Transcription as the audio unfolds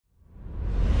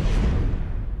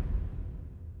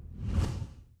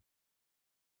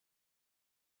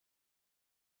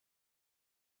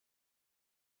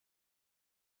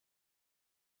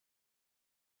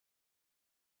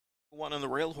One on the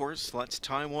rail horse. Let's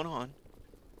tie one on.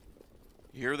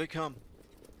 Here they come.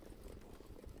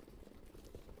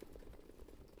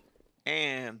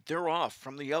 And they're off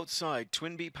from the outside.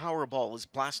 Twin B Powerball is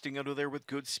blasting out of there with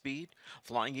good speed.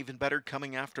 Flying even better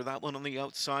coming after that one on the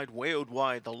outside. Way out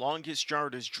wide. The longest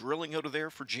yard is drilling out of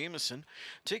there for Jameson.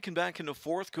 Taken back into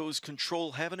fourth goes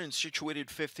Control Heaven and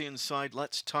situated fifth inside.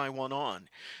 Let's tie one on.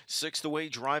 Sixth away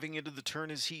driving into the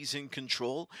turn as he's in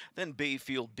control. Then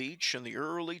Bayfield Beach and the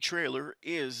early trailer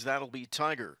is That'll Be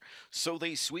Tiger. So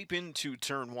they sweep into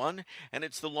turn one and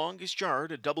it's the longest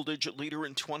yard, a double-digit leader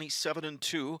in 27 and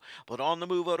 2. But on the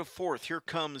move out of fourth, here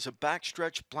comes a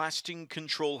backstretch blasting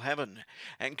Control Heaven.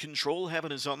 And Control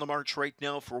Heaven is on the march right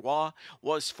now for Wah.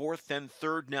 Was fourth, then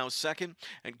third, now second.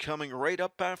 And coming right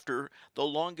up after the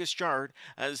longest yard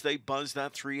as they buzz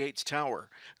that 3/8 tower.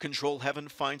 Control Heaven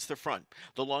finds the front.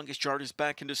 The longest yard is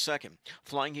back into second.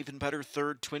 Flying even better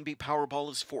third. Twin B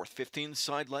Powerball is fourth. 15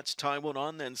 side, Let's Tie One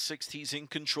On. Then sixth, he's in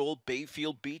control.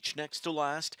 Bayfield Beach next to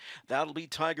last. That'll Be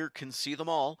Tiger, can see them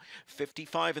all.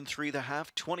 55 and 3 the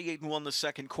half. 28 and 1 the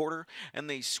second quarter, and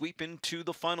they sweep into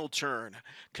the final turn.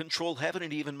 Control Heaven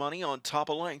and even money on top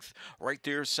of length. Right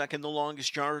there, second, the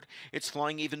longest yard. It's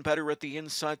flying even better at the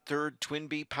inside third. Twin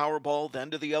B Powerball,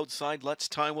 then to the outside. Let's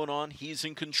Tie One On. He's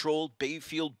in control.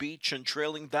 Bayfield Beach and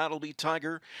trailing That'll Be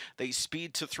Tiger. They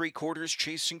speed to three quarters,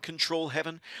 chasing Control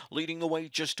Heaven, leading the way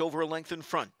just over a length in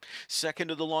front. Second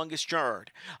to the longest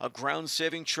yard. A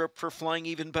ground-saving trip for flying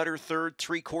even better third.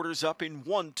 Three quarters up in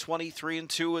 1:23 and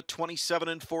 2 at 27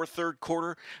 and 4 third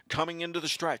quarter coming into the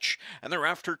stretch. And they're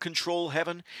after Control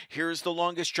Heaven. Here's the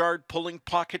longest yard pulling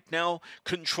pocket now.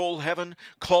 Control Heaven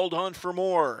called on for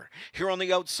more. Here on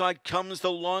the outside comes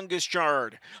the longest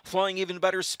yard. Flying even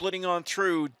better, splitting on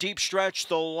through. Deep stretch,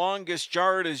 the longest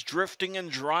yard is drifting and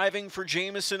driving for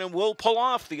Jameson and will pull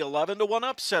off the 11-1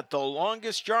 upset. The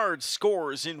longest yard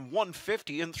scores in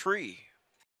 1:50 and 3.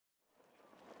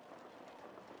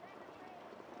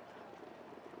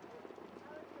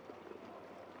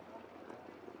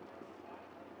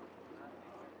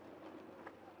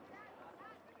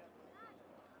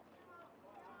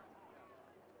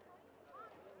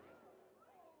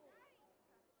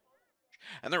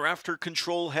 And they're after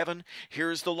Control Heaven.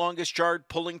 Here's the longest yard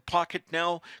pulling pocket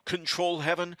now. Control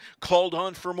Heaven called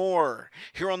on for more.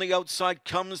 Here on the outside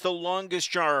comes the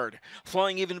longest yard.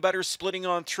 Flying even better, splitting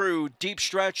on through. Deep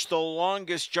stretch, the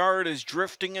longest yard is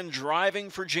drifting and driving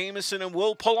for Jameson and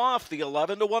will pull off the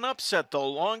 11-1 upset. The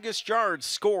longest yard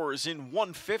scores in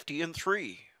 1:50 and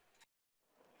 3.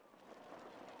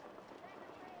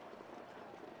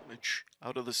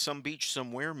 Out of the Some Beach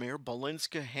Somewhere mare,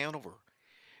 Balinska Hanover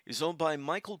is owned by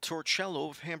Michael Torcello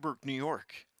of Hamburg, New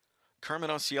York. Carmen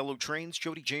Osiello trains.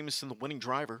 Jody Jameson, the winning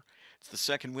driver. It's the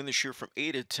second win this year from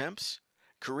 8 attempts.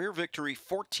 Career victory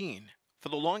 14 for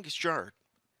the longest yard.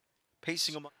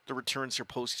 Pacing among the returns are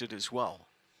posted as well.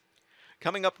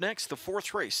 Coming up next, the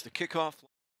fourth race, the kickoff.